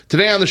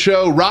Today on the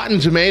show, Rotten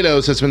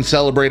Tomatoes has been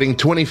celebrating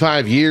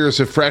 25 years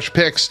of fresh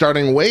picks,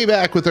 starting way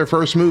back with their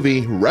first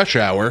movie, Rush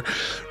Hour.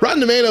 Rotten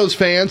Tomatoes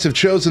fans have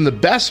chosen the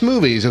best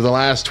movies of the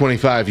last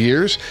 25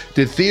 years.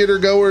 Did theater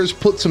goers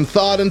put some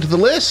thought into the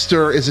list,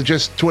 or is it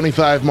just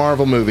 25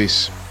 Marvel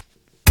movies?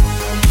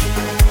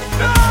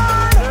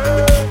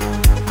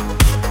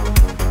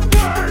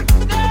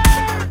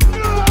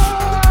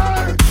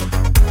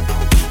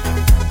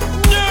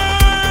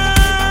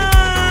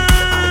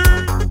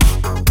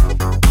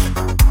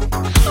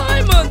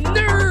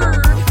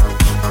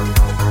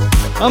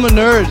 I'm a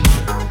nerd,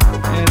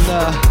 and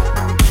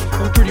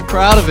I'm pretty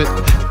proud of it.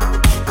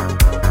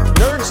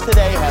 Nerds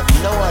today have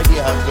no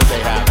idea how good they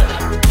have it.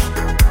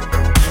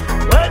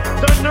 Let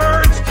the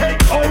nerds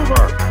take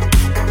over!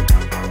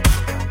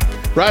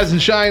 Rise and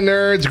shine,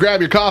 nerds. Grab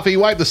your coffee,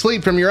 wipe the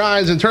sleep from your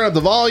eyes, and turn up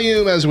the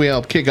volume as we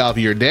help kick off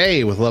your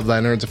day with Love Thy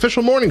Nerd's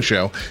official morning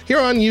show here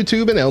on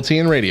YouTube and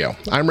LTN Radio.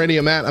 I'm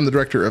Radio Matt. I'm the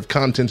Director of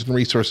Content and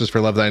Resources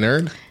for Love Thy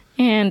Nerd.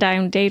 And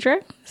I'm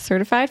Daedra,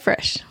 certified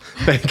fresh.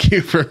 Thank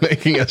you for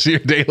making us your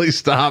daily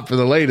stop for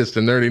the latest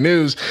in nerdy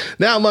news.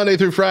 Now, Monday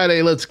through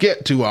Friday, let's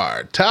get to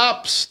our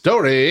top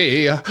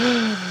story.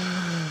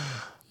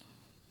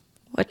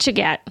 What you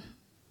got?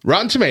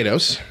 Rotten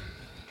Tomatoes.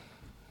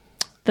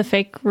 The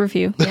fake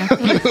review, yeah.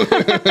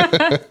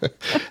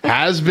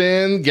 Has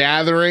been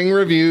gathering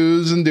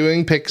reviews and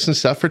doing picks and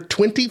stuff for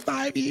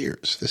 25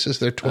 years. This is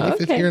their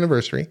 25th year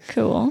anniversary.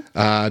 Cool.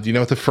 Do you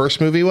know what the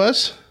first movie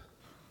was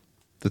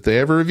that they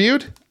ever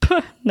reviewed?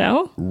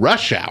 No.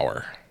 Rush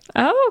Hour.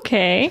 Oh,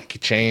 okay.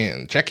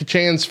 Jackie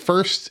Chan's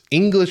first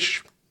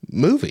English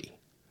movie.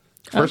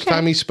 First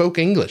time he spoke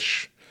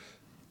English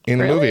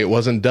in a movie. It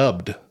wasn't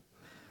dubbed.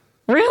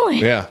 Really?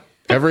 Yeah.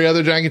 Every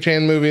other Jackie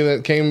Chan movie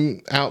that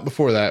came out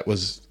before that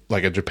was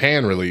like a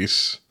Japan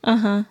release.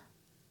 And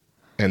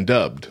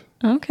dubbed.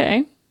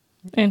 Okay.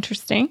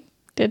 Interesting.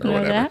 Didn't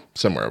know that.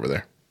 Somewhere over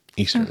there.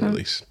 Eastern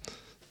release.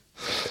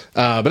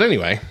 But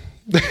anyway,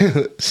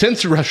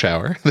 since Rush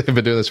Hour, they've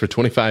been doing this for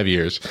 25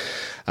 years.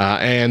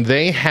 And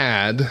they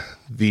had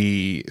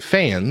the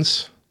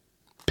fans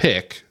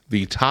pick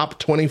the top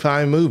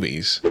 25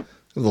 movies of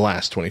the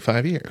last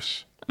 25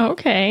 years.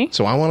 Okay.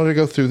 So I wanted to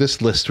go through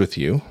this list with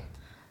you.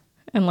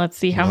 And let's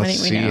see how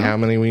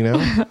many we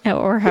know.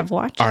 Or have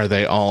watched. Are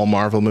they all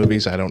Marvel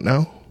movies? I don't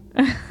know.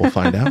 We'll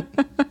find out.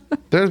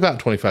 There's about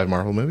 25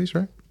 Marvel movies,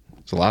 right?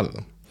 It's a lot of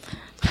them.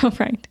 Oh,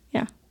 right.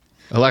 Yeah.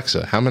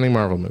 Alexa, how many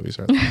Marvel movies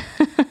are there?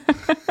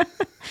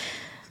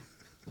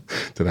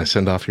 Did I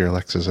send off your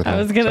Alexas at home? I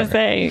was going to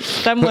say,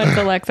 someone's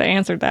Alexa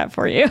answered that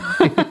for you.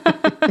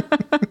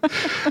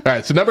 All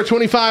right, so number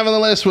 25 on the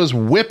list was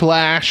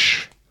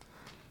Whiplash.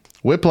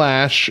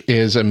 Whiplash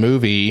is a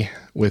movie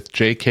with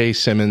J.K.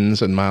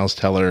 Simmons and Miles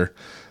Teller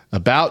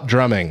about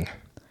drumming.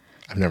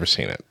 I've never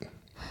seen it.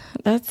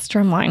 That's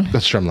Drumline.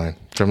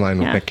 Drumline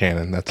with Nick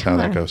Cannon. That's how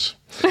that goes.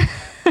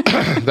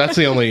 That's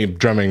the only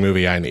drumming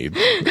movie I need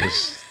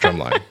is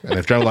Drumline. And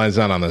if Drumline's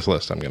not on this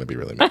list, I'm going to be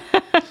really mad.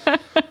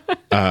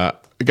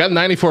 It got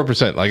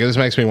 94%. Like, this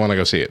makes me want to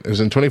go see it. It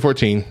was in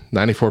 2014,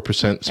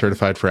 94%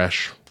 certified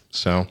fresh.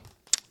 So,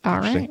 all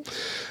right.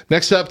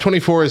 Next up,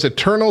 24 is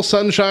Eternal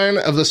Sunshine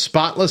of the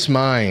Spotless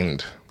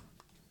Mind.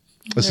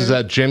 This is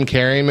that Jim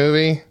Carrey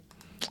movie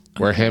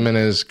where him and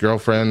his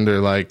girlfriend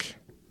are like,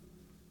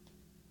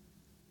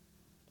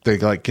 they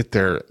like get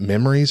their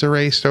memories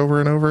erased over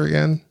and over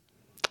again.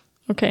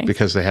 Okay.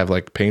 Because they have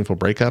like painful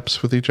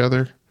breakups with each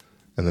other,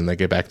 and then they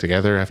get back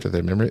together after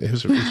their memory. It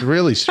was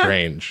really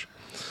strange.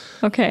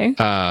 Okay.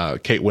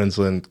 Kate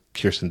Winslet,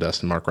 Kirsten Dunst,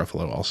 and Mark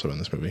Ruffalo also in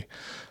this movie.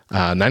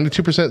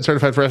 92%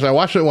 certified fresh. I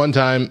watched it one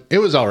time. It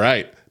was all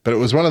right, but it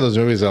was one of those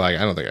movies that like,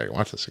 I don't think I can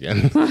watch this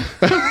again.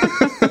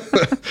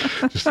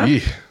 Just,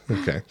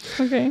 okay.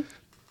 Okay.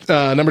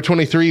 Number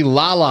 23,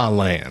 La La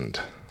Land.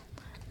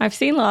 I've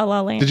seen La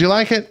La Land. Did you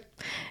like it?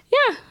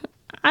 Yeah.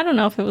 I don't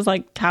know if it was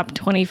like top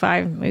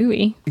 25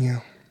 movie.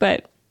 Yeah.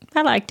 But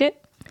I liked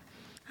it.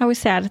 I was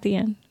sad at the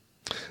end.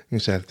 You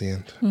sad at the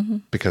end? Mm-hmm.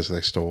 Because they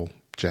stole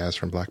jazz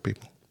from black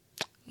people?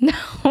 No.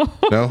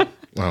 No?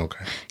 Oh,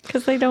 okay.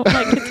 Because they don't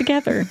like get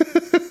together.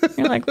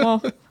 You're like,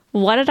 well,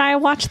 what did I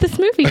watch this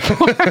movie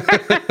for?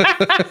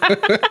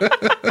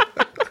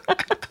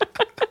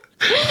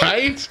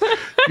 Right?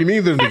 You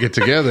need them to get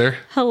together.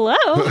 Hello?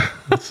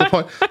 What's the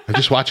point? I'm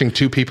just watching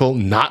two people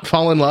not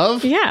fall in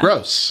love? Yeah.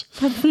 Gross.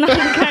 That's not the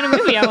kind of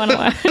movie I want to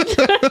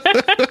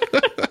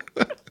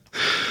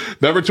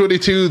watch. Number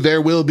 22,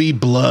 There Will Be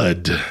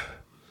Blood.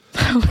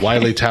 Okay.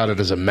 Widely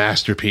touted as a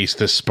masterpiece,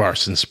 this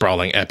sparse and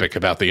sprawling epic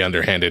about the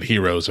underhanded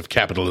heroes of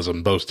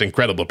capitalism boasts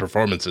incredible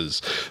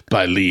performances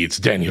by leads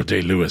Daniel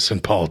Day-Lewis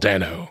and Paul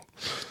Dano.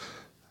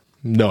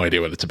 No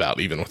idea what it's about,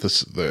 even with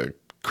the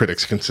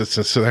critics'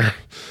 consensus there.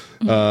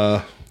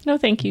 No,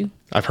 thank you.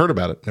 I've heard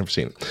about it, never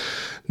seen it.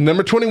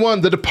 Number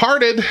 21, The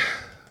Departed,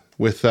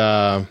 with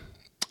Leonardo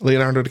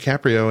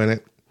DiCaprio in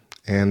it,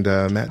 and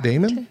Matt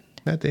Damon.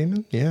 Matt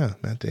Damon? Yeah,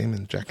 Matt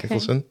Damon, Jack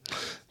Nicholson.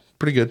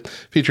 Pretty good.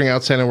 Featuring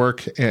outstanding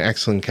work and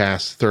excellent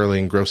cast, thoroughly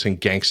engrossing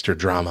gangster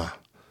drama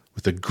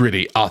with the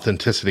gritty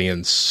authenticity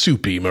and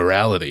soupy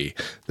morality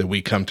that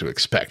we come to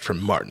expect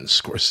from Martin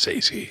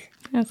Scorsese.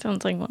 That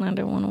sounds like one I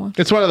don't want to watch.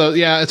 It's one of those,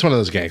 it's one of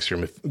those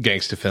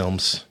gangster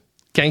films.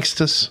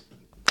 Gangstas.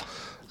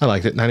 I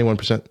liked it,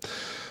 91%.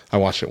 I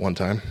watched it one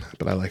time,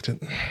 but I liked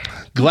it.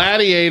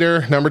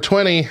 Gladiator, number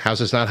 20. How's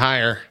this not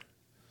higher?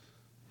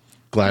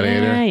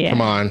 Gladiator,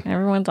 come on.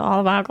 Everyone's all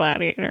about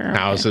Gladiator. Okay.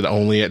 How is it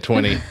only at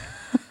 20?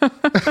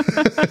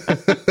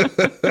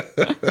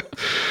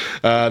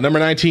 Number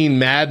 19,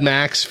 Mad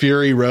Max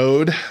Fury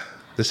Road.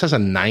 This has a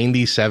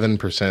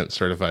 97%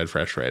 certified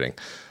fresh rating.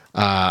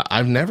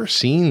 I've never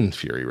seen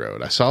Fury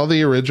Road. I saw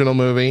the original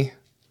movie,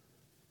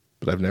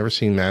 but I've never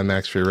seen Mad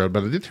Max Fury Road.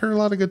 But I did hear a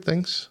lot of good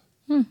things.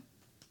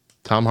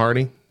 Tom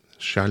Hardy,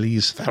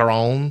 Charlize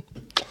Theron.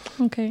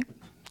 Okay.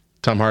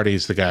 Tom Hardy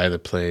is the guy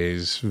that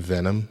plays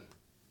Venom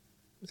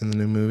in the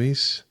new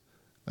movies.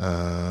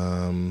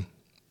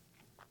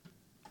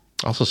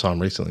 Also saw him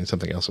recently in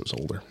something else that was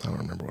older. I don't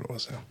remember what it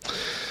was now.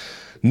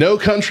 No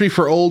Country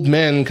for Old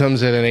Men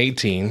comes in at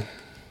 18.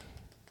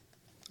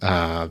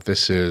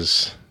 This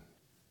is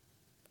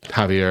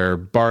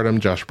Javier Bardem,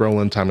 Josh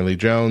Brolin, Tommy Lee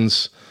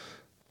Jones.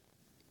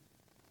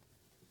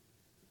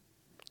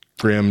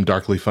 Grim,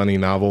 darkly funny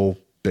novel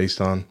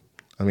based on.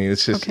 I mean,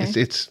 it's just, Okay.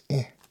 it's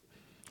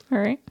All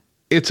right.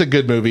 It's a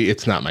good movie.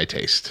 It's not my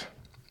taste.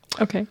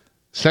 Okay.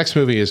 This next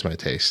movie is my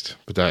taste,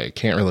 but I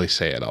can't really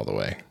say it all the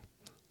way.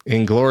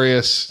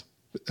 Inglorious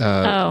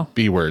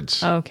B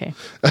Words. Oh, okay.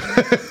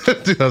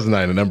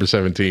 2009 at number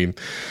 17.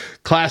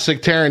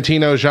 Classic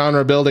Tarantino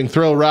genre building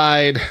thrill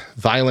ride.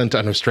 Violent,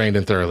 unrestrained,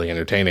 and thoroughly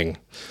entertaining.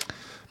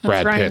 That's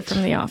Brad Ryan Pitt.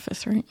 from The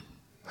Office, right?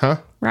 Huh?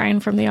 Ryan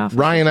from The Office.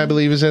 Ryan, I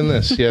believe, is in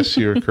this. Yes,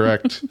 you're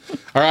correct.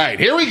 All right,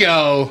 here we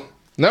go.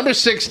 Number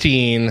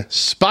 16,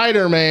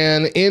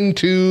 Spider-Man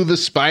Into the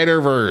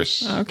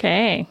Spider-Verse.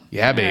 Okay.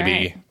 Yeah, baby. All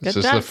right. This Good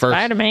is job, the first.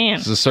 Spider-Man.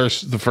 This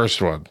is the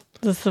first one.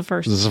 This is the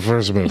first. This is the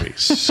first movie.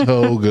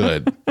 So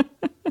good.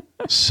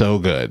 So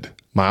good.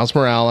 Miles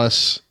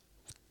Morales,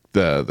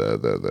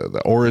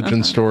 the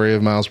origin story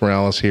of Miles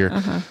Morales here.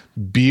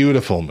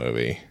 Beautiful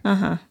movie.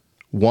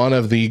 One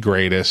of the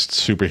greatest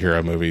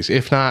superhero movies,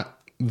 if not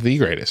the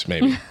greatest,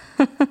 maybe,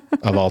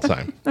 of all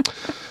time.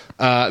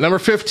 Number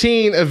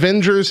 15,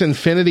 Avengers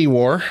Infinity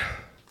War.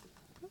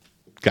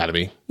 Gotta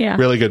be. Yeah.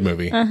 Really good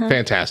movie.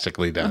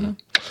 Fantastically done.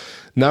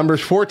 Number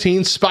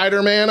 14,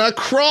 Spider-Man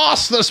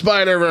Across the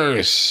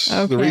Spider-Verse.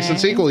 The Okay. recent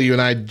sequel you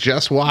and I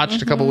just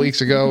watched a couple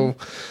weeks ago.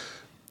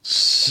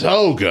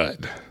 So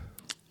good.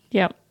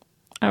 Yep.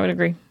 I would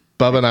agree.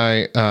 Bubba,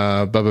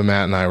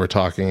 Matt, and I were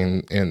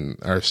talking in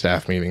our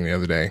staff meeting the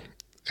other day,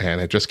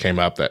 and it just came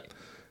up that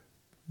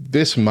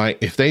this might,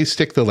 if they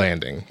stick the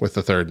landing with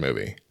the third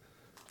movie,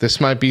 this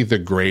might be the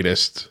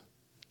greatest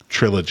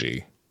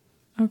trilogy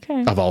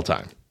Okay. of all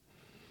time.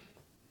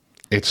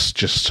 It's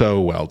just so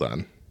well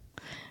done.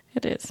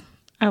 It is.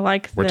 I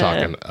like We're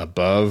talking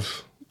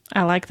above.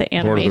 I like the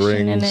Lord of the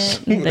animation in Rings,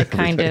 it. The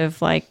kind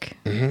of like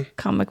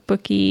comic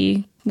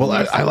booky. Well,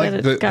 I like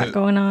that it's got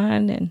going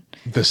on, and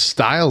the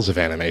styles of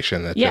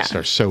animation that just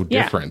are so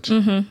Yeah. different.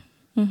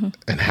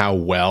 And how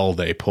well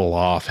they pull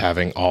off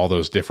having all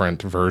those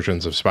different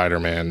versions of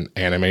Spider-Man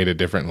animated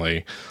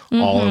differently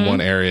all in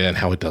one area, and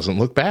how it doesn't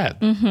look bad.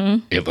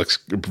 It looks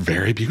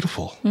very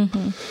beautiful.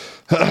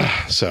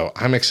 So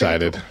I'm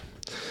excited.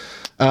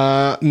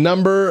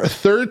 Number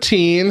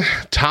 13,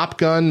 Top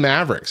Gun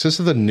Mavericks. This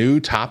is the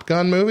new Top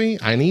Gun movie.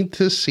 I need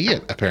to see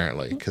it,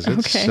 apparently, because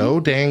it's Okay. so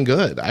dang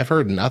good. I've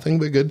heard nothing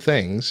but good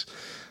things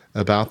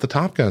about the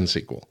Top Gun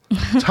sequel.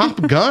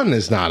 Top Gun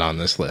is not on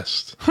this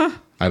list.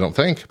 I don't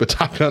think, but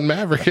Top Gun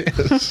Maverick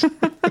is. All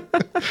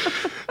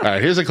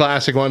right, here's a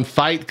classic one.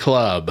 Fight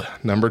Club,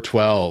 number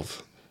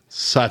 12.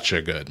 Such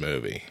a good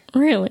movie.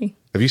 really,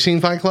 Have you seen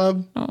Fight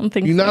Club? I don't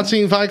think You so. not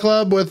seen Fight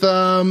Club with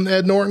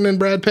Ed Norton and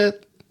Brad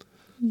Pitt?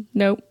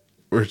 Nope.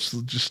 Where it's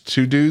just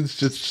two dudes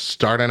just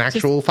start an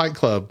actual fight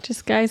club.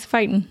 Just guys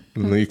fighting.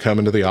 And then you come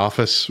into the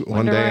office one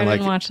Wonder day why I and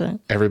didn't watch that.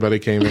 everybody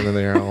came in and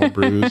they're all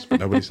bruised, but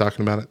nobody's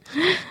talking about it.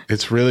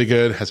 It's really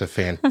good. Has a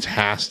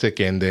fantastic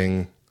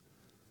ending.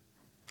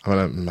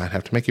 Might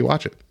have to make you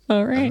watch it.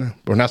 All right.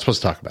 We're not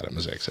supposed to talk about it,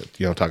 Mosaic said.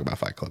 You don't talk about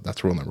Fight Club.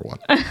 That's rule number 1.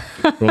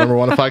 Rule number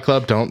 1 of Fight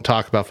Club, don't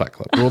talk about Fight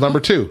Club. Rule number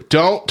 2,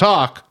 don't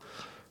talk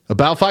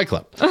about Fight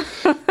Club.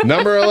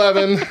 Number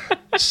 11,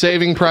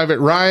 Saving Private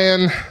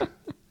Ryan.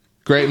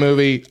 Great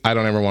movie. I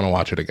don't ever want to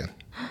watch it again.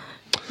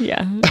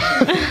 Yeah.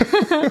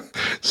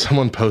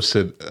 Someone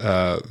posted,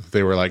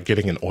 they were like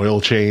getting an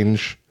oil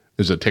change. It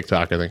was a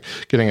TikTok, I think.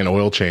 Getting an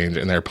oil change,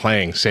 and they're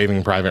playing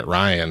Saving Private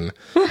Ryan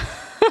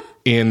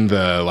in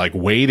the like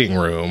waiting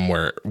room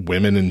where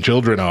women and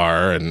children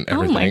are and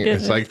everything. my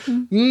It's goodness. like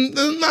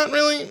not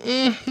really.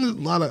 A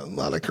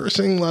lot of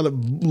cursing, a lot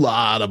of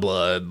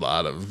blood, a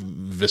lot of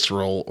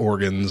visceral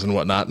organs and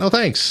whatnot. No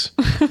thanks.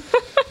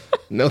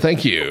 No,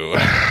 thank you.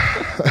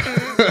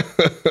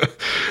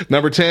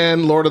 Number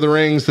 10, Lord of the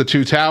Rings, The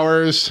Two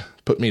Towers.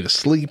 Put me to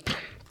sleep.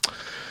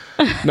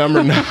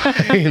 Number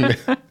 9.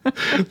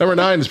 Number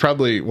 9 is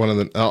probably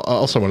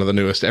also one of the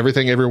newest.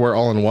 Everything Everywhere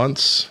All at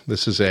Once.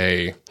 This is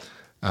a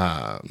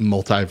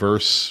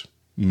multiverse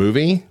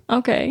movie,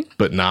 Okay.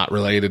 but not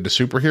related to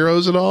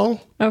superheroes at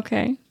all.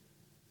 Okay.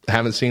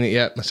 Haven't seen it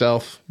yet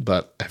myself,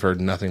 but I've heard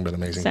nothing but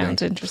amazing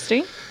Sounds things.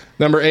 interesting.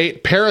 Number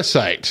 8,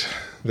 Parasite.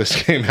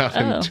 This came out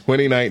in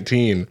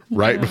 2019,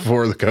 right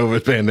before the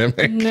COVID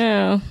pandemic.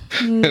 No.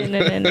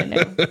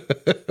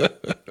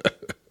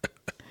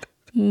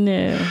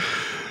 No.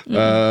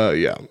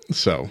 Yeah,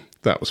 so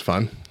that was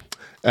fun.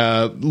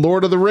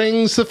 Lord of the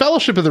Rings, The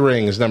Fellowship of the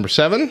Ring is number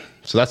 7.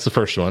 So that's the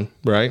first one,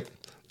 right?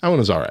 That one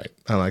was all right.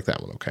 I like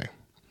that one. Okay.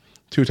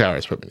 Two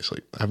Towers put me to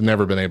sleep.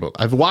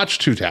 I've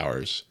watched Two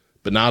Towers,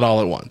 but not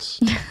all at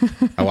once.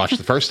 I watched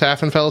the first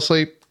half and fell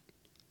asleep.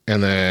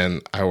 And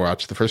then I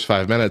watched the first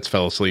 5 minutes,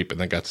 fell asleep,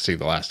 and then got to see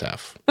the last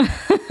half.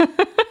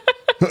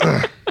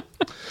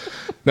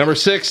 Number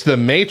 6, The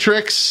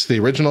Matrix, the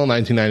original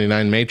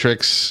 1999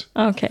 Matrix.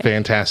 Okay.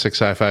 Fantastic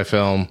sci-fi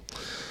film.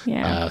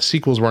 Yeah.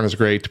 Sequels weren't as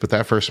great, but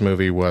that first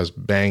movie was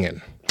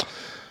banging.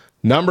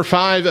 Number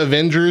 5,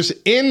 Avengers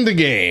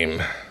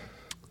Endgame.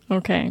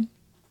 Okay.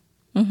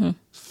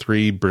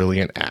 3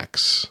 brilliant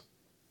acts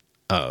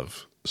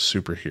of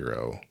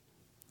superhero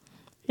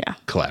Yeah.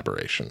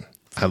 collaboration.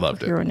 I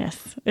loved it.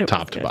 Hero-ness. It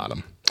Top was to good.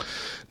 bottom.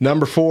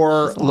 Number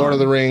 4, Lord of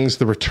the Rings,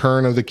 The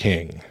Return of the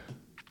King.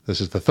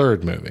 This is the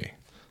third movie.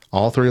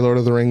 All 3 Lord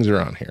of the Rings are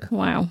on here.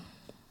 Wow.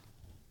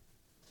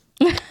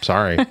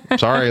 Sorry,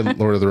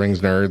 Lord of the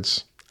Rings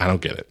nerds. I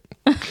don't get it.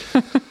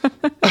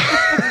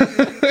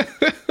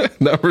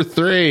 Number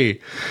 3,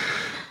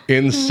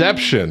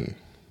 Inception.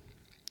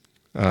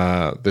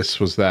 This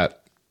was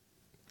that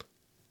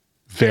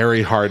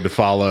very hard to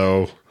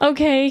follow,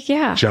 Okay.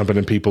 Yeah. jumping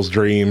in people's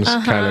dreams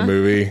kind of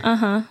movie.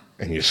 And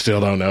you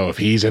still don't know if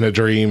he's in a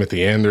dream at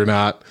the end or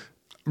not.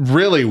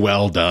 Really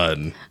well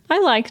done, I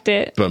liked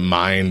it. but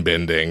mind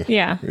bending.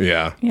 Yeah.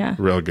 Yeah. Yeah.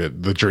 Real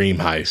good. The Dream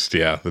Heist.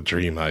 Yeah. The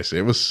Dream Heist.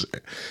 It was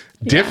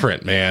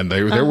different, man.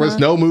 There was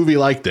no movie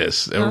like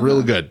this. It was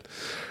really good.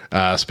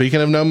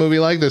 Speaking of no movie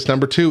like this,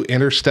 number 2,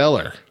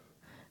 Interstellar.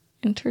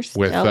 Interstellar.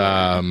 With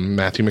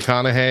Matthew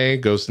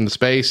McConaughey, goes into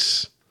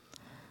space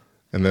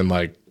and then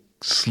like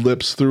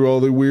slips through all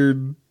the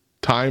weird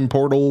time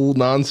portal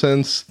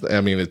nonsense. I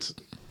mean,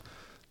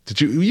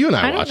 you and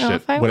I don't watched know it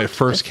if I when it watched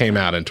first this came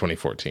out in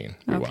 2014.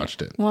 We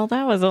watched it. Well,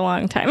 that was a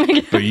long time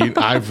ago. But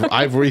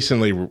I've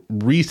recently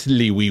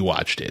we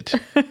watched it.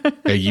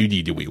 You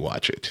need to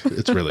rewatch it.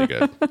 It's really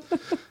good.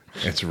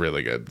 It's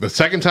really good. The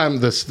second time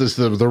the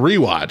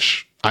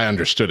rewatch, I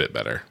understood it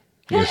better.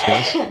 You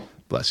know,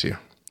 bless you.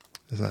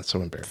 Isn't that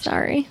so embarrassing?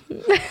 Sorry. All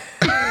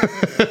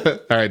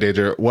right,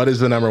 Deidre, what is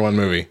the number 1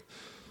 movie?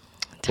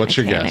 What's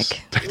your guess?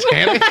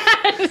 Titanic?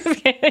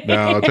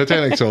 No,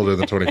 Titanic's older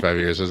than 25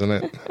 years, isn't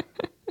it?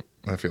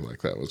 I feel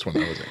like that was when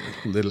I was a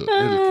little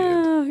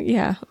kid.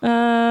 Yeah.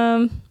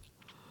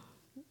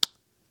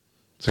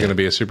 Is it going to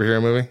be a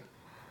superhero movie?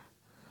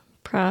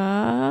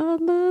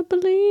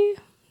 Probably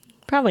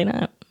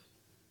not.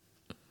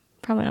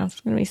 Probably not. It's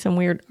going to be some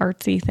weird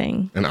artsy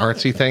thing. An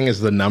artsy thing is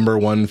the number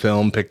 1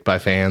 film picked by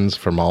fans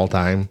from all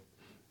time?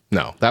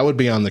 No, that would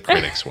be on the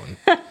critics one.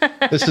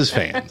 This is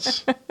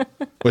fans,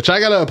 which I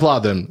got to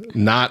applaud them.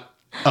 Not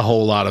a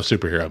whole lot of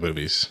superhero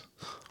movies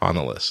on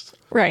the list.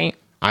 Right.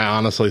 I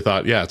honestly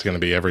thought, it's going to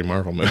be every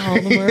Marvel movie.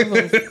 All the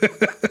Marvels.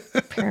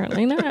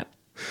 Apparently not.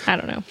 I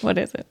don't know. What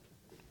is it?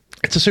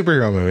 It's a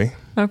superhero movie,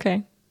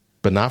 Okay.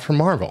 but not from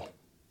Marvel.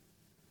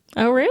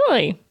 Oh,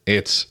 really?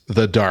 It's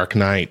The Dark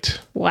Knight.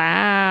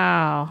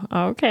 Wow.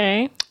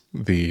 Okay.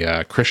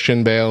 The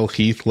Christian Bale,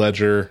 Heath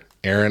Ledger,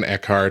 Aaron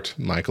Eckhart,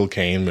 Michael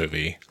Caine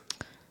movie.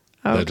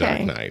 Okay. The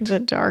Dark Knight. The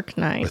Dark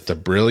Knight. With the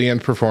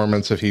brilliant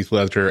performance of Heath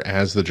Ledger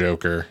as the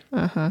Joker.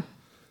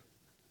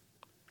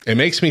 It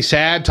makes me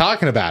sad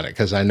talking about it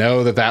because I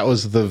know that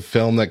was the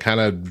film that kind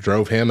of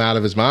drove him out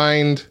of his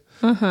mind.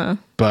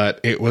 But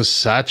it was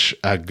such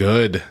a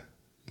good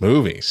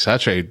movie.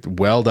 Such a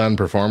well done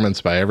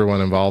performance by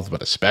everyone involved,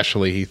 but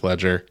especially Heath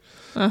Ledger.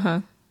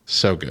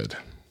 So good.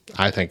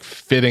 I think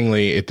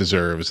fittingly it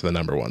deserves the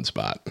number 1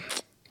 spot.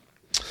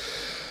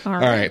 All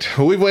right.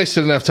 Well, we've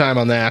wasted enough time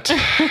on that.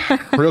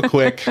 Real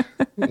quick,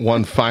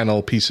 one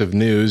final piece of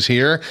news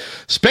here.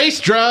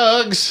 Space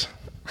drugs!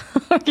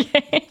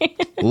 Okay.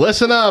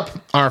 Listen up,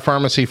 our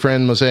pharmacy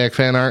friend Mosaic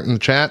Fan Art in the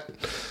chat.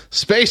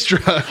 Space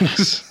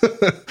drugs.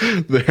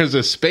 There's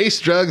a space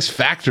drugs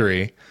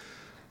factory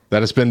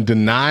that has been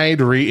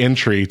denied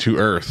re-entry to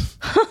Earth.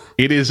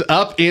 It is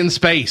up in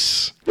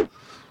space.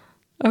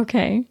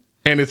 Okay.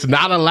 And it's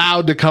not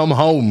allowed to come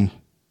home.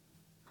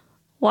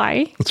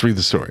 Why? Let's read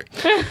the story.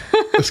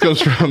 This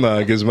comes from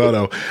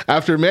Gizmodo.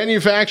 After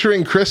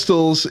manufacturing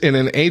crystals in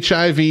an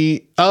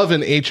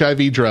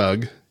HIV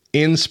drug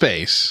in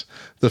space,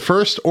 the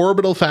first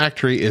orbital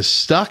factory is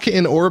stuck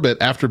in orbit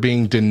after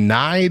being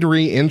denied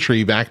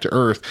re-entry back to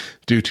Earth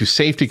due to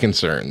safety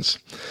concerns.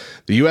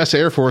 The U.S.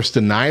 Air Force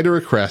denied a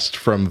request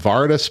from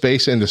Varda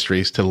Space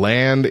Industries to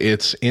land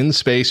its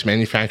in-space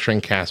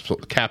manufacturing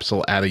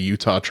capsule at a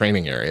Utah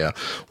training area,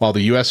 while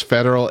the U.S.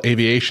 Federal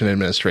Aviation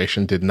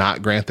Administration did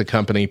not grant the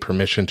company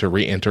permission to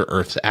re-enter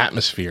Earth's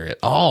atmosphere at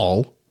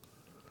all.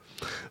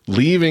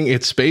 leaving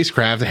its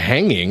spacecraft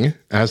hanging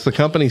as the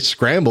company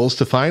scrambles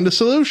to find a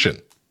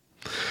solution.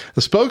 A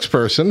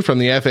spokesperson from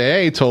the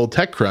FAA told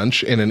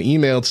TechCrunch in an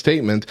emailed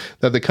statement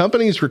that the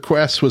company's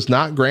request was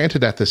not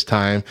granted at this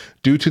time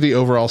due to the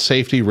overall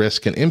safety,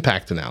 risk, and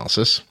impact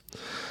analysis.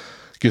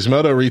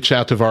 Gizmodo reached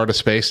out to Varda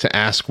Space to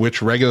ask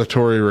which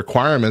regulatory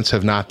requirements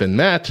have not been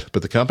met,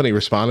 but the company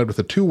responded with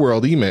a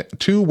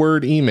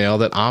two-word email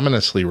that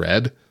ominously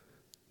read,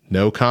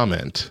 "No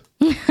comment."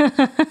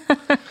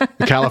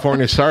 The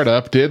California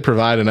startup did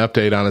provide an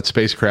update on its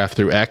spacecraft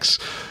through X.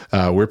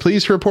 We're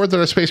pleased to report that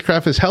our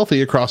spacecraft is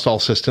healthy across all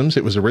systems.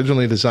 It was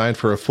originally designed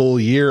for a full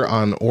year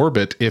on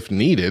orbit if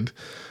needed.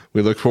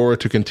 We look forward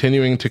to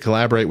continuing to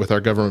collaborate with our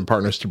government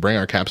partners to bring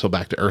our capsule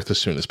back to Earth as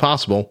soon as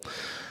possible.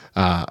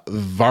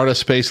 Varda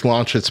Space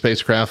launched its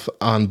spacecraft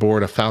on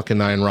board a Falcon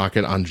 9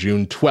 rocket on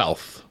June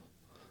 12th.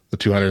 The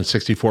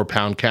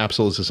 264-pound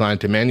capsule is designed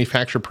to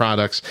manufacture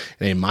products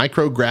in a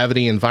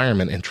microgravity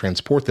environment and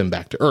transport them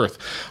back to Earth.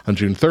 On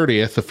June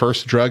 30th, the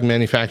first drug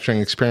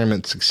manufacturing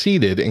experiment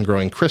succeeded in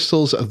growing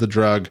crystals of the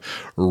drug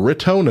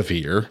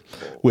ritonavir,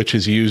 which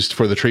is used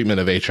for the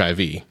treatment of HIV,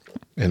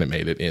 and it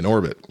made it in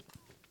orbit.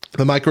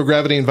 The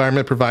microgravity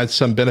environment provides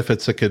some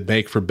benefits that could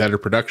make for better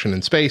production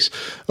in space,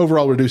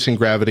 overall reducing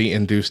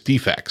gravity-induced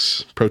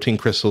defects. Protein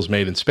crystals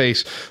made in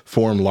space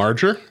form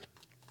larger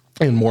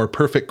and more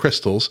perfect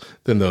crystals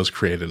than those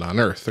created on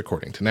Earth,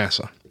 according to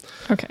NASA.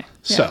 Okay.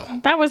 So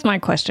that was my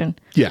question.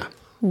 Yeah.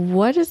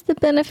 What is the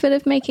benefit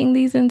of making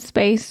these in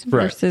space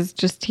versus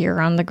just here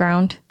on the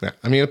ground? Yeah.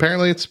 I mean,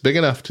 apparently it's big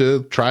enough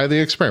to try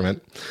the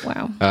experiment.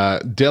 Wow.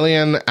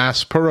 Dilian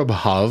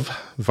Asparabhov,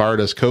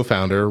 Varda's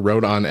co-founder,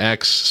 wrote on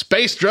X,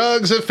 "Space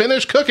drugs have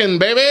finished cooking,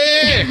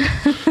 baby!"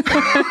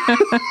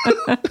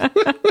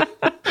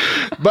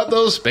 But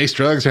those space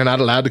drugs are not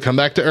allowed to come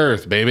back to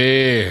Earth,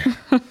 baby.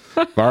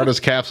 Varda's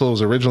capsule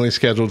was originally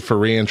scheduled for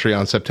re-entry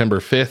on September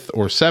 5th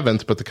or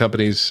 7th, but the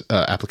company's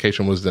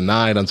application was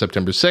denied on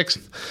September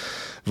 6th.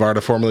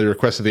 Varda formally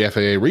requested the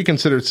FAA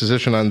reconsider its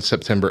decision on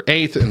September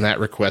 8th, and that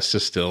request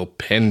is still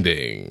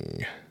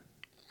pending.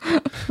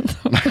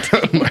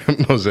 My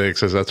Mosaic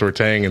says that's where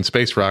Tang and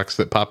space rocks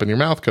that pop in your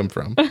mouth come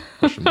from.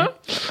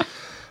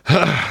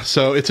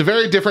 So it's a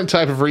very different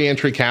type of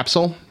re-entry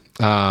capsule.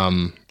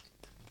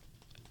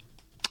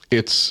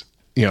 It's,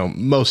 you know,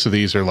 most of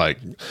these are like,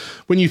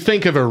 when you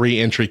think of a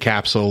re-entry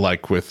capsule,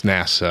 like with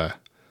NASA,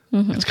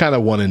 it's kind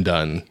of one and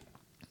done.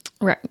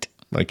 Right.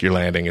 Like you're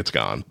landing, it's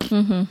gone.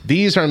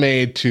 These are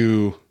made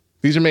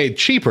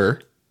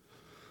cheaper,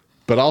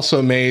 but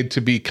also made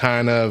to be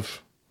kind of,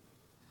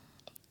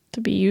 to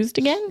be used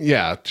again?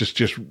 yeah, just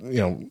you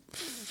know,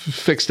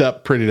 fixed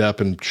up, prettied up,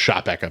 and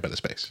shot back up into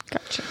space.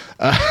 Gotcha.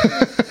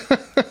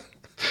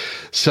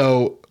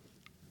 So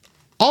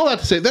all that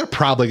to say, they're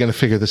probably going to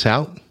figure this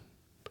out.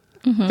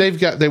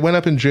 They went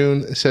up in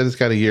June, said it's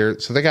got a year,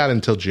 so they got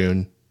until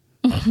June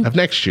of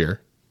next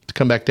year to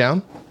come back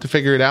down to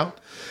figure it out.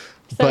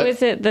 So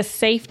is it the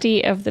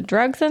safety of the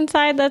drugs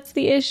inside that's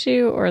the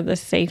issue, or the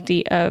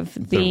safety of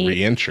the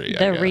re-entry?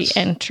 The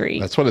re-entry.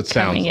 That's what it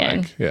sounds like.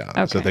 in. Yeah.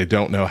 Okay. So they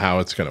don't know how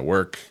it's going to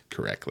work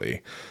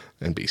correctly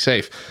and be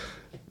safe.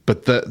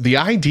 But the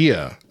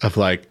idea of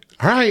like,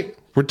 all right,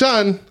 we're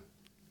done.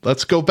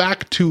 Let's go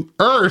back to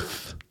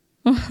Earth.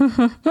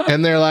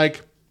 And they're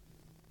like,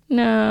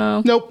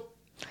 No. nope.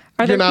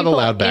 Are there You're not people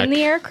allowed back. in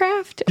the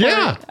aircraft?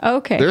 Yeah.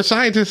 Okay. There's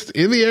scientists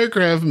in the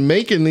aircraft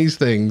making these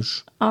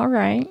things. All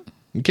right.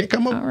 You can't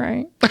come up. All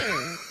right.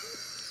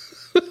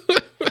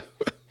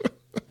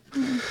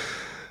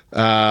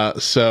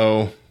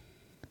 So,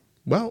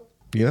 well,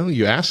 you know,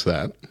 you asked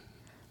that.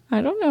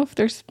 I don't know if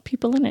there's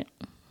people in it.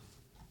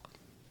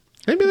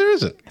 Maybe there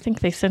isn't. I think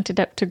they sent it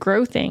up to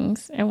grow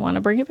things and want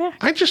to bring it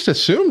back. I just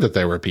assumed that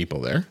there were people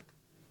there.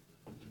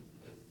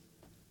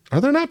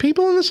 Are there not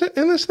people in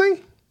this thing?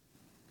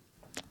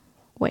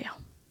 Well.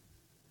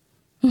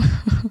 Maybe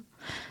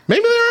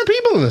there are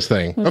people in this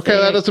thing. Okay,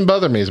 that doesn't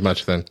bother me as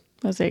much then.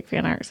 Mosaic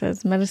Fan Art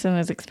says medicine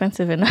is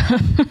expensive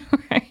enough.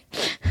 Right.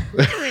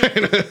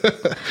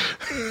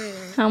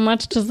 How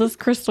much does this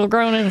crystal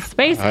grown in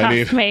space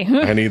cost me?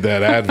 I need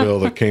that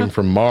Advil that came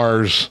from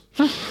Mars.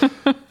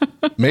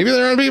 Maybe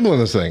there aren't people in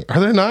this thing. Are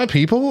there not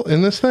people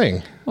in this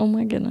thing? Oh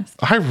my goodness.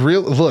 I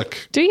really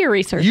look. Do your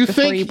research. You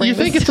before think you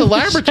think it's a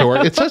laboratory?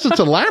 It says it's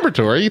a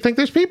laboratory. You think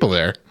there's people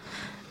there?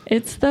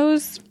 It's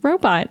those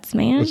robots,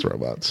 man. It's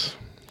robots.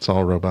 It's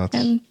all robots.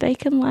 And they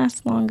can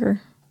last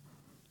longer.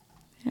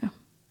 Yeah.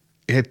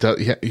 It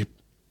does. Yeah,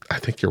 I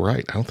think you're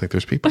right. I don't think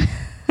there's people.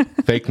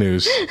 Fake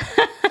news.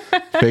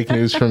 Fake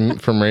news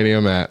from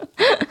Radio Matt.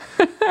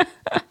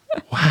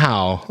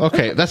 Wow.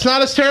 Okay, that's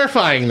not as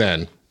terrifying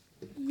then.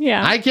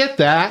 Yeah. I get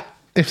that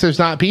if there's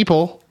not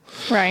people.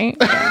 Right.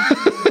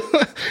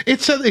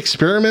 It said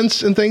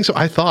experiments and things, so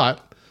I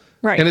thought.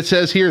 Right. And it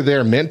says here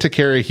they're meant to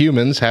carry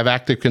humans, have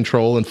active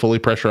control in fully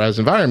pressurized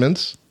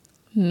environments.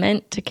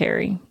 Meant to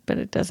carry, but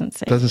it doesn't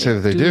say. Doesn't say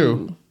that they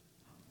do.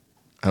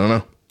 I don't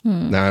know.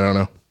 No, I don't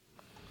know.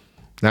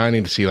 Now I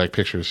need to see like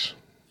pictures.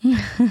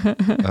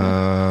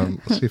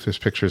 Let's see if there's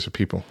pictures of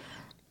people.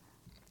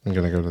 I'm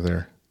going to go to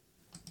their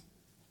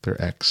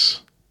They're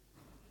X.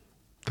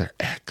 They're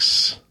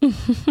X.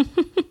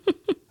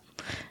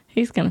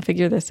 He's going to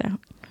figure this out.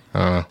 I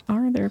don't know.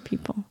 Are there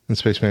people? In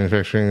space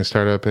manufacturing,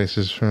 startup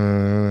bases.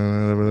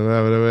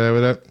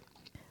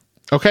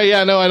 Okay,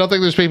 yeah, no, I don't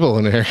think there's people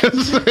in here.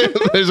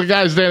 There's a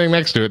guy standing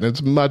next to it, and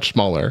it's much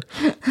smaller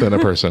than a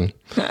person.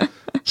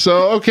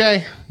 So,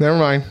 okay, never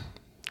mind.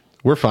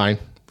 We're fine.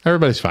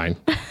 Everybody's fine.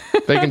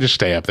 They can just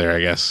stay up there,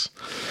 I guess.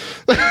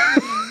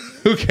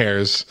 Who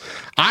cares?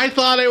 I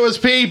thought it was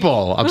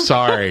people. I'm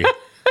sorry.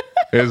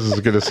 This is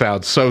going to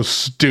sound so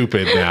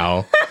stupid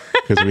now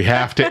because we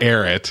have to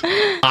air it.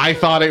 I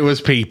thought it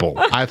was people.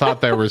 I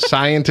thought there were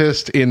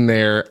scientists in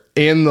there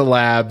in the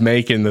lab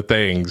making the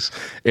things.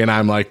 And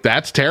I'm like,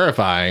 that's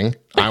terrifying.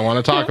 I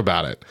want to talk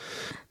about it.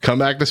 Come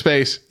back to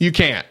space. You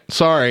can't.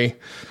 Sorry.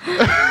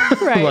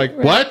 Right. Like,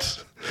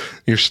 what?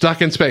 You're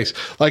stuck in space.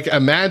 Like,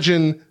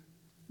 imagine,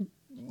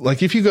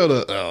 like, if you go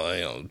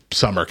to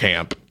summer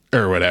camp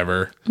or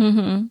whatever,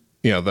 the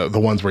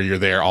ones where you're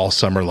there all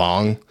summer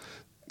long,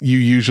 you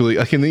usually,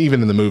 like,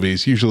 even in the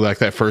movies, usually like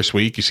that first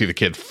week, you see the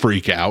kid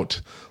freak out.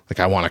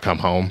 Like, I want to come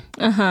home,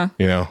 kind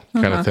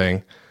of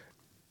thing.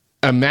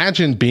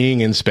 Imagine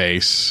being in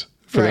space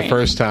for the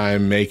first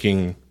time,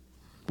 making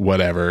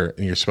whatever,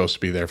 and you're supposed to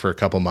be there for a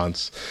couple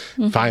months.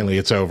 Finally,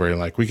 it's over, and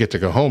like, we get to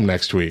go home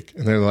next week.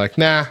 And they're like,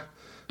 nah,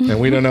 and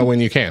we don't know when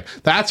you can.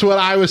 That's what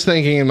I was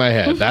thinking in my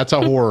head. That's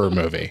a horror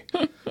movie.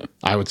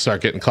 I would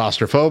start getting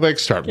claustrophobic,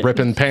 start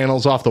ripping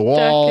panels off the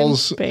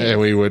walls, and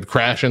we would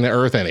crash into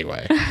Earth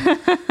anyway.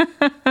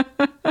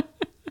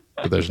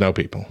 But there's no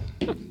people.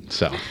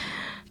 So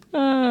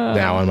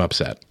now I'm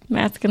upset.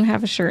 Matt's going to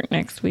have a shirt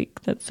next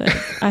week that says,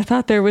 I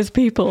thought there was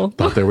people.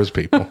 Thought there was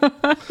people.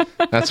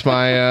 That's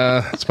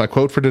my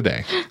quote for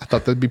today. I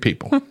thought there'd be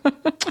people.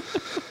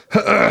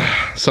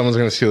 Someone's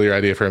going to steal your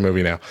idea for a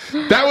movie now.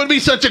 That would be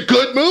such a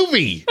good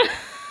movie.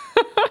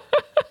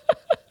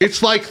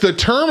 It's like The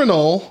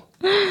Terminal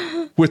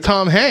with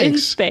Tom Hanks. In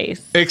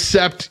space.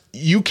 Except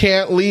you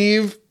can't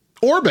leave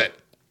orbit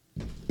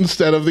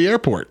instead of the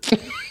airport.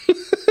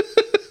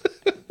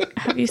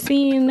 Have you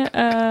seen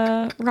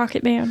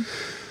Rocket Man?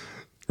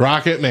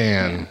 Rocket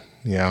Man.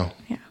 Yeah.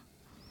 It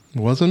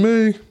wasn't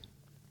me.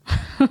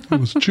 It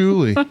was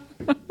Julie.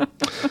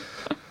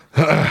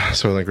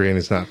 Soylent Green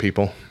is not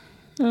people.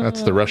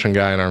 That's the Russian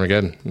guy in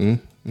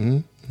Armageddon.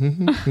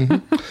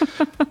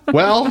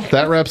 Well,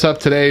 that wraps up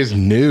today's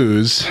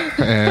news,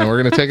 and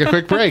we're going to take a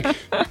quick break.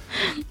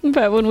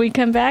 But when we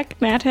come back,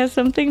 Matt has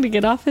something to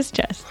get off his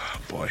chest. Oh,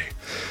 boy.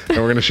 And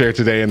we're going to share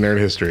today in Nerd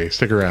History.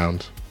 Stick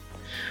around.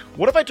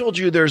 What if I told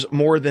you there's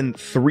more than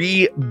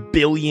 3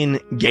 billion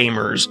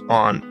gamers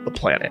on the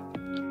planet?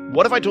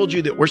 What if I told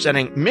you that we're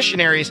sending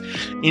missionaries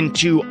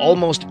into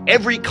almost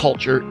every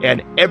culture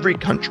and every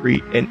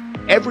country and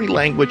every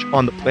language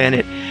on the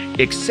planet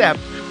except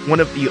one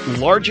of the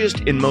largest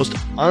and most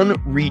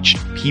unreached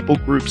people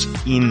groups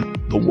in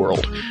the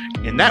world?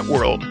 And that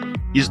world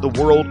is the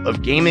world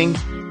of gaming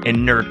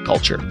and nerd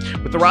culture.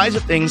 With the rise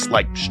of things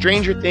like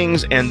Stranger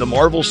Things and the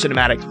Marvel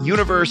Cinematic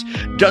Universe,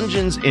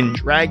 Dungeons and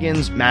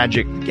Dragons,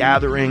 Magic the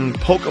Gathering,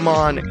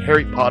 Pokemon,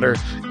 Harry Potter,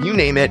 you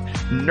name it,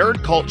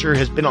 nerd culture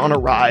has been on a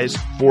rise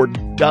for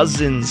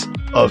dozens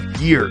of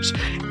years.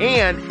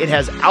 And it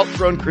has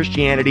outgrown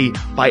Christianity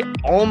by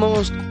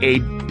almost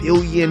 1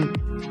 billion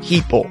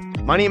people.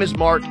 My name is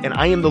Mark, and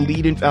I am the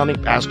lead and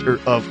founding pastor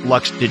of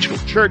Lux Digital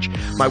Church.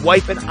 My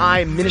wife and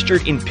I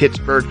ministered in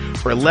Pittsburgh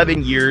for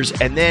 11 years,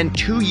 and then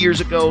 2 years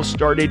ago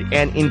started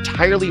an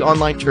entirely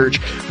online church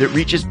that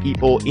reaches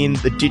people in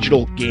the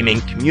digital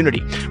gaming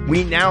community.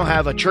 We now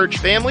have a church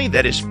family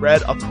that is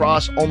spread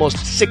across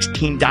almost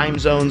 16 time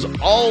zones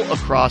all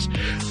across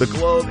the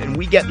globe, and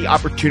we get the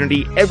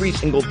opportunity every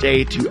single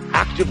day to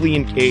actively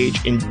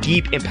engage in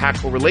deep,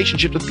 impactful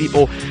relationships with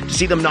people, to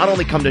see them not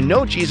only come to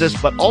know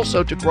Jesus, but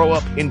also to grow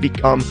up and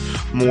become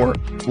more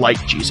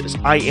like Jesus.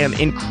 I am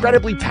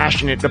incredibly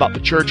passionate about the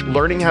church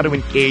learning how to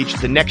engage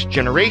the next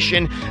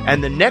generation,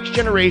 and the next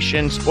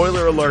generation,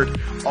 spoiler alert,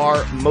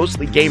 are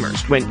mostly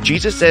gamers. When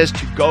Jesus says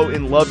to go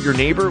and love your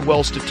neighbor,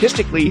 well,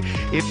 statistically,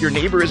 if your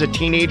neighbor is a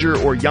teenager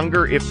or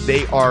younger, if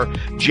they are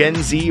Gen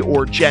Z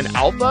or Gen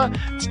Alpha,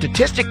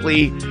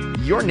 statistically,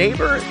 your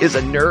neighbor is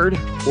a nerd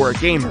or a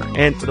gamer.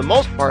 And for the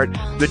most part,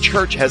 the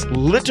church has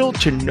little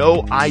to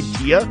no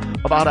idea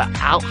about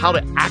how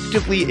to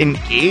actively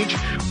engage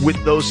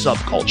with those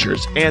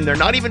subcultures. And they're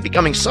not even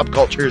becoming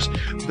subcultures.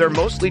 They're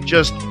mostly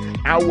just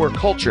our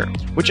culture,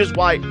 which is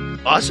why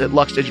us at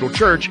Lux Digital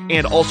Church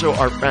and also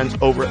our friends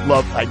over at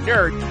Love Thy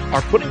Nerd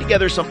are putting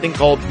together something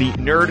called the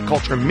Nerd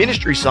Culture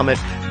Ministry Summit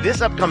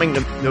this upcoming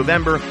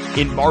November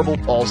in Marble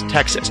Falls,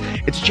 Texas.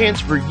 It's a chance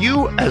for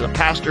you as a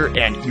pastor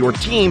and your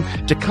team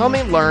to come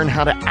and learn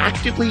how to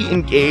actively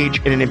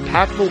engage in an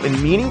impactful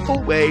and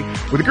meaningful way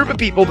with a group of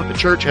people that the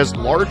church has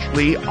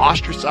largely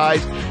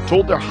ostracized,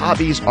 told their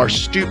hobbies are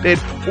stupid,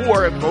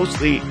 or have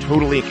mostly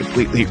totally and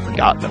completely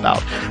forgotten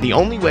about. The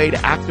only way to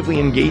actively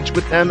engage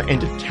with them and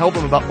to tell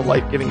them about the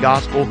life-giving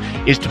gospel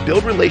is to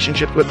build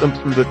relationships with them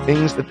through the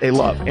things that they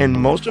love. And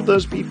most of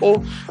those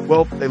people,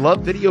 well, they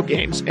love video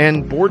games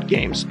and board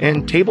games games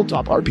and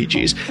tabletop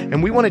RPGs.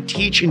 And we want to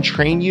teach and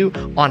train you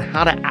on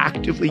how to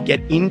actively get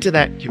into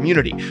that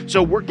community.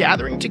 So we're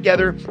gathering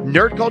together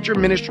nerd culture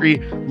ministry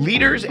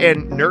leaders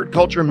and nerd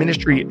culture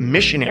ministry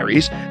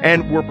missionaries,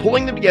 and we're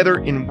pulling them together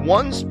in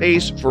one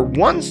space for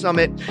one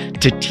summit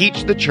to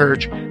teach the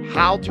church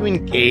how to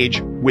engage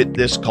with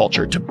this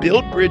culture, to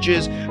build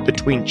bridges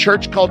between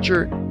church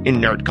culture and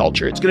nerd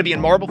culture. It's going to be in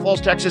Marble Falls,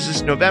 Texas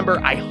this November.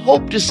 I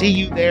hope to see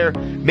you there.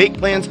 Make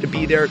plans to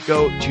be there.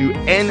 Go to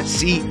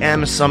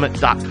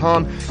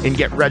ncmsummit.com and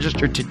get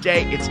registered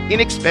today. It's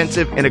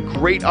inexpensive and a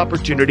great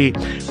opportunity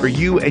for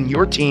you and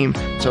your team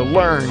to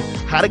learn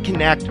how to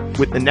connect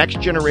with the next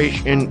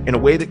generation in a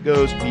way that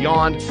goes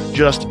beyond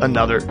just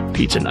another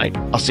pizza night.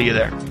 I'll see you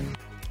there.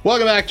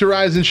 Welcome back to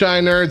Rise and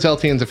Shine Nerds,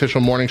 LTN's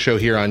official morning show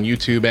here on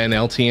YouTube and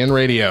LTN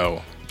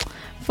Radio.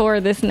 For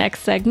this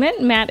next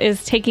segment, Matt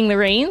is taking the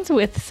reins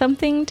with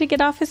something to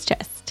get off his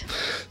chest.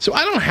 So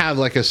I don't have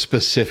like a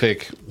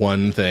specific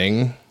one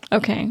thing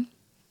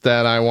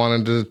that I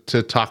wanted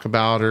to talk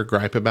about or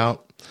gripe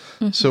about.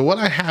 Mm-hmm. So what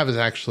I have is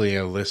actually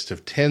a list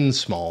of 10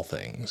 small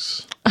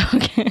things.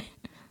 Okay.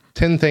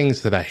 10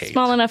 things that I hate.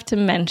 Small enough to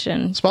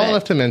mention. But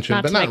not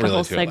make really a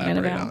whole to segment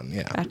elaborate about. on.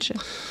 Yeah. Gotcha.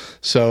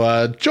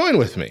 So join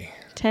with me.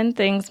 10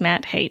 things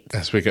Matt hates.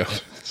 As we go.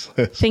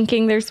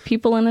 Thinking there's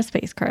people in a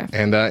spacecraft.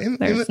 And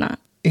there's not.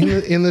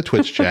 In the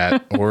Twitch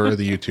chat or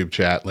the YouTube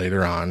chat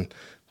later on,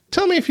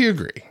 tell me if you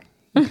agree.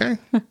 Okay?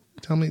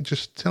 Tell me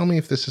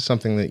if this is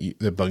something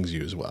that bugs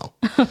you as well.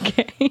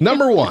 Okay.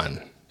 Number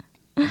 1,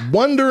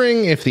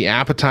 wondering if the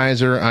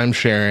appetizer I'm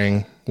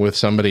sharing with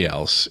somebody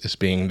else is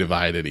being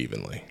divided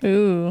evenly.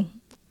 Ooh,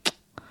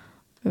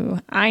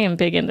 I am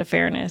big into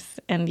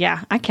fairness. And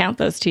yeah, I count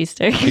those cheese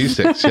sticks. Cheese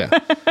sticks, yeah.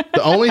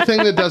 The only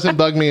thing that doesn't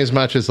bug me as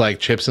much is like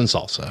chips and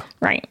salsa.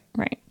 Right.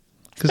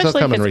 Because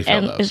they'll come and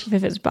refill those.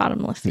 If it's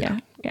bottomless, yeah.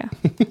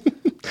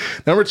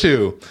 Number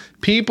 2,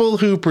 people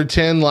who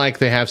pretend like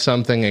they have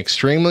something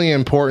extremely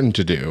important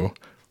to do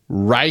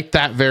right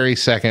that very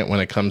second when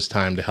it comes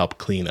time to help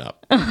clean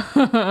up.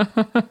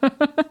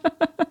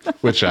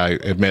 Which I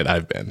admit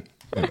I've been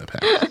in the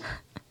past.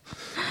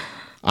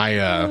 I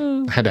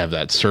had to have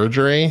that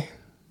surgery.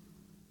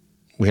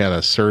 We had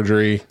a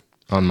surgery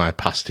on my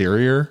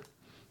posterior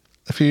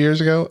a few years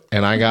ago,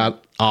 and I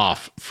got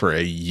off for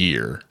a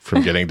year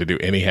from getting to do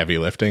any heavy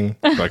lifting.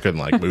 So I couldn't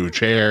like move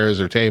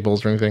chairs or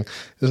tables or anything.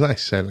 It was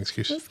nice to have an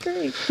excuse. That's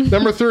great.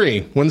 Number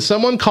 3, when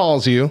someone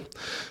calls you,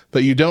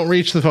 but you don't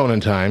reach the phone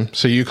in time,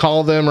 so you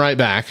call them right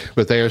back,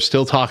 but they are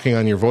still talking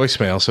on your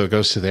voicemail, so it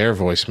goes to their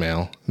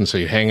voicemail. And so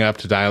you hang up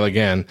to dial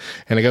again,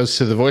 and it goes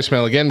to the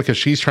voicemail again because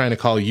she's trying to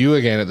call you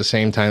again at the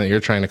same time that you're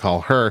trying to call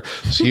her.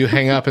 So you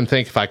hang up and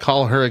think, if I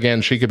call her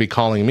again, she could be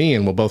calling me,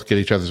 and we'll both get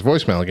each other's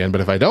voicemail again.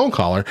 But if I don't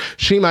call her,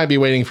 she might be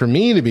waiting for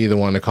me to be the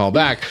one to call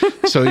back.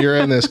 So you're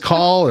in this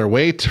call or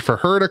wait for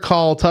her to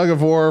call tug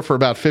of war for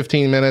about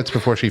 15 minutes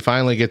before she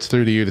finally gets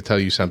through to you to tell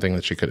you something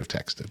that she could have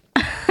texted.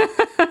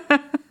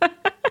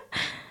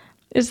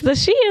 Is the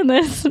she in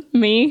this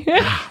me?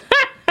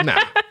 No.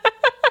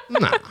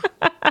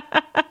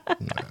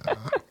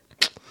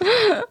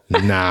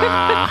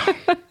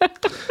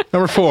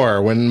 Number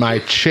 4, when my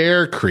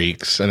chair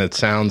creaks and it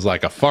sounds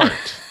like a fart.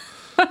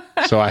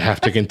 So I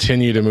have to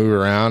continue to move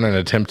around and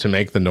attempt to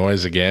make the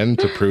noise again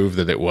to prove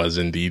that it was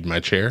indeed my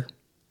chair.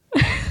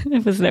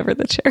 It was never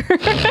the chair.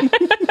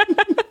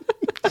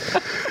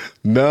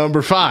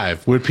 Number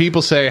 5, would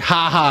people say,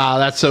 ha ha,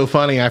 that's so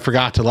funny, I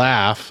forgot to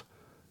laugh,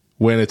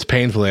 when it's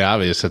painfully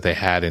obvious that they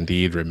had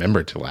indeed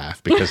remembered to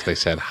laugh because they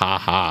said ha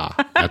ha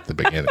at the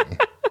beginning.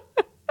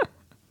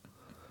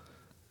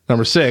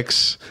 Number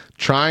 6,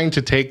 trying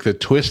to take the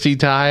twisty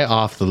tie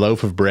off the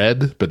loaf of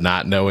bread, but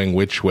not knowing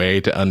which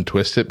way to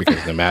untwist it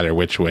because no matter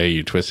which way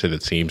you twist it,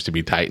 it seems to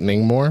be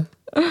tightening more.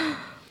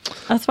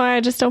 That's why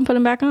I just don't put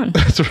them back on.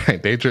 That's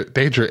right.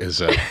 Daedra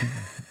is a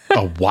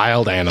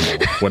wild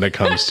animal when it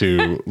comes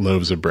to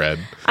loaves of bread.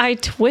 I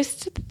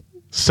twist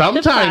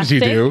Sometimes you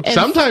do.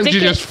 Sometimes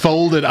you just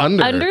fold it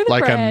under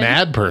like bread. A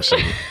mad person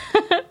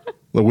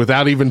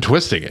without even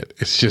twisting it.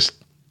 It's just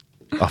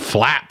a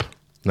flap.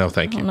 No,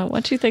 thank you. I don't know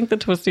what you think the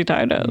twisty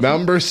tie does.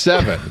 Number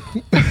 7,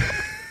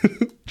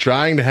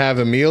 trying to have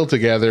a meal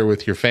together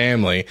with your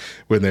family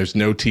when there's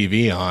no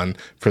TV on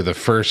for the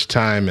first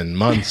time in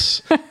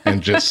months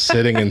and just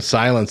sitting in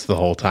silence the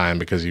whole time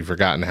because you've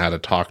forgotten how to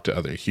talk to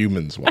other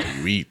humans while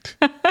you eat.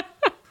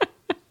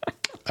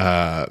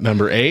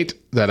 Number 8,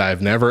 that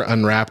I've never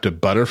unwrapped a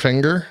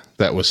Butterfinger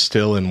that was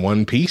still in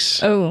one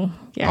piece. Oh,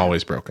 yeah.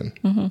 Always broken.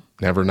 Mm-hmm.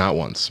 Never, not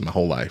once, my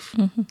whole life.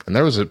 Mm-hmm. And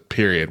there was a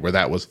period where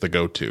that was the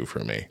go-to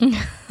for me.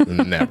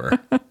 Never.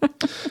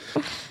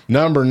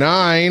 Number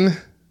 9,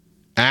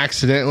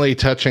 accidentally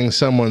touching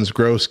someone's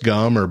gross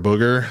gum or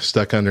booger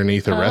stuck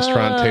underneath a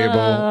restaurant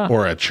table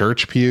or a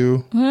church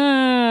pew.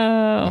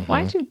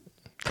 Why'd you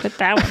put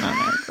that one on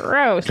there?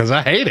 Gross. Because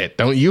I hate it.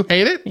 Don't you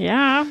hate it?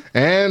 Yeah.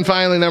 And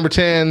finally, number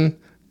 10,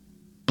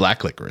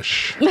 black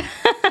licorice.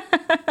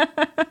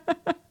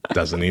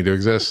 Doesn't need to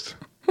exist.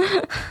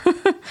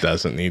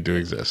 Doesn't need to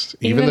exist.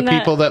 Even the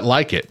people that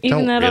like it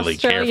don't that really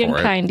Australian care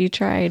for kind it. you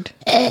tried.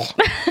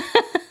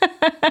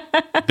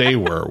 They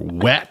were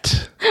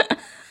wet.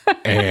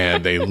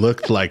 And they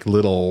looked like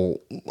little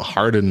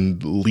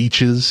hardened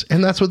leeches.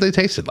 And that's what they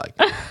tasted like.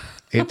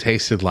 It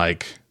tasted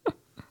like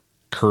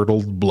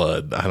curdled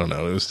blood. I don't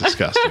know. It was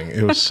disgusting.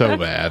 It was so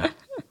bad.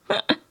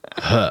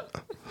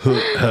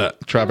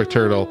 Tropic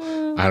turtle.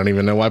 I don't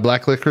even know why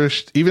black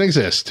licorice even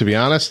exists, to be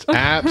honest.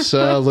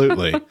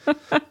 Absolutely.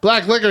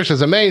 Black licorice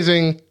is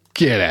amazing.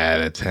 Get out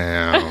of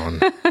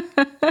town.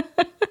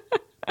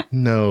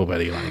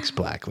 Nobody likes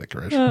black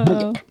licorice.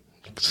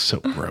 So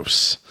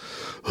gross.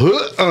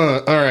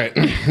 All right.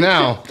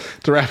 Now,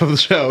 to wrap up the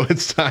show,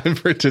 it's time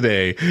for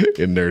Today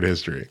in Nerd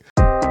History.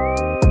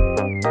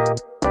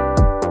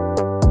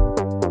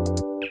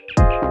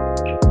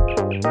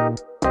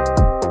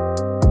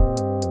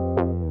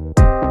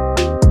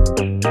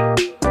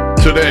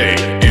 Today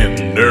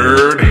in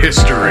Nerd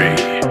History.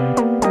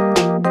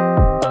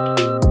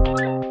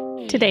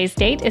 Today's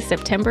date is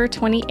September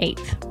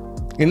 28th.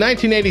 In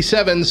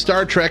 1987,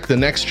 Star Trek The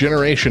Next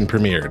Generation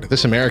premiered.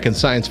 This American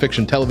science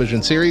fiction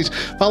television series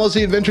follows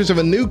the adventures of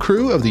a new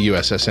crew of the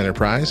USS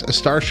Enterprise, a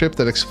starship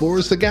that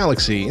explores the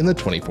galaxy in the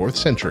 24th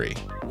century.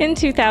 In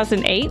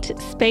 2008,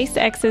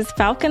 SpaceX's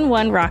Falcon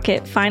 1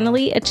 rocket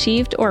finally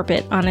achieved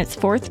orbit on its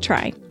fourth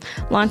try,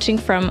 launching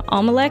from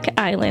Omelek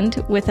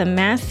Island with a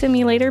mass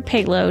simulator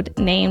payload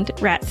named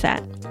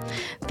RATSAT.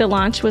 The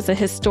launch was a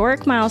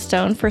historic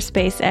milestone for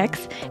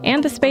SpaceX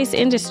and the space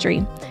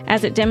industry,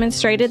 as it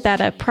demonstrated that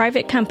a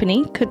private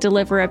company could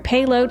deliver a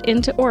payload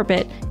into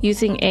orbit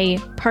using a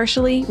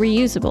partially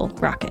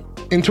reusable rocket.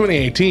 In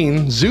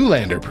 2018,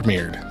 Zoolander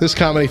premiered. This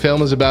comedy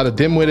film is about a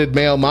dim-witted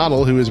male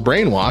model who is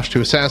brainwashed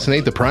to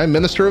assassinate the Prime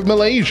Minister of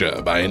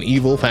Malaysia by an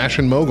evil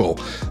fashion mogul.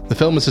 The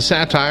film is a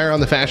satire on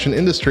the fashion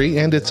industry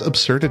and its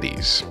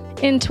absurdities.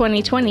 In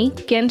 2020,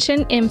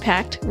 Genshin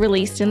Impact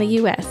released in the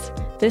US.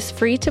 This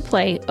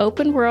free-to-play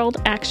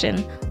open-world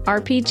action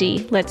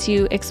RPG lets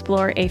you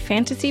explore a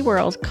fantasy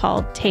world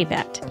called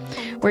Teyvat,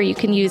 where you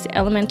can use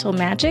elemental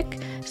magic,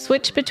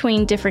 switch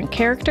between different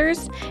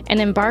characters, and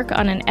embark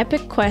on an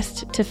epic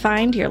quest to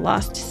find your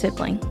lost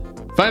sibling.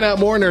 Find out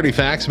more nerdy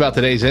facts about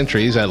today's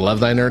entries at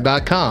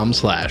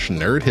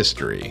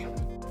lovethynerd.com/nerdhistory.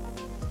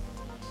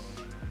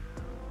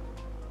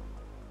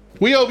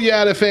 We hope you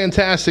had a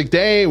fantastic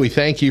day. We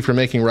thank you for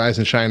making Rise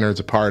and Shine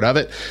Nerds a part of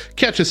it.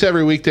 Catch us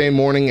every weekday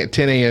morning at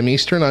 10 a.m.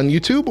 Eastern on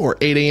YouTube or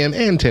 8 a.m.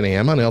 and 10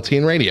 a.m. on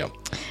LTN Radio.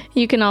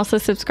 You can also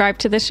subscribe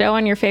to the show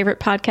on your favorite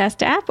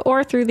podcast app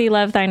or through the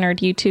Love Thy Nerd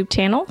YouTube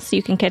channel so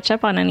you can catch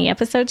up on any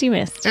episodes you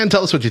missed. And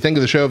tell us what you think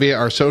of the show via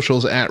our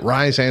socials at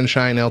Rise and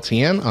Shine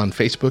LTN on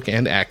Facebook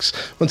and X.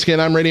 Once again,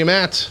 I'm Radio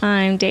Matt.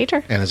 I'm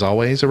Dater. And as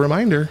always, a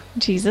reminder,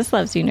 Jesus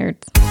loves you,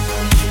 nerds.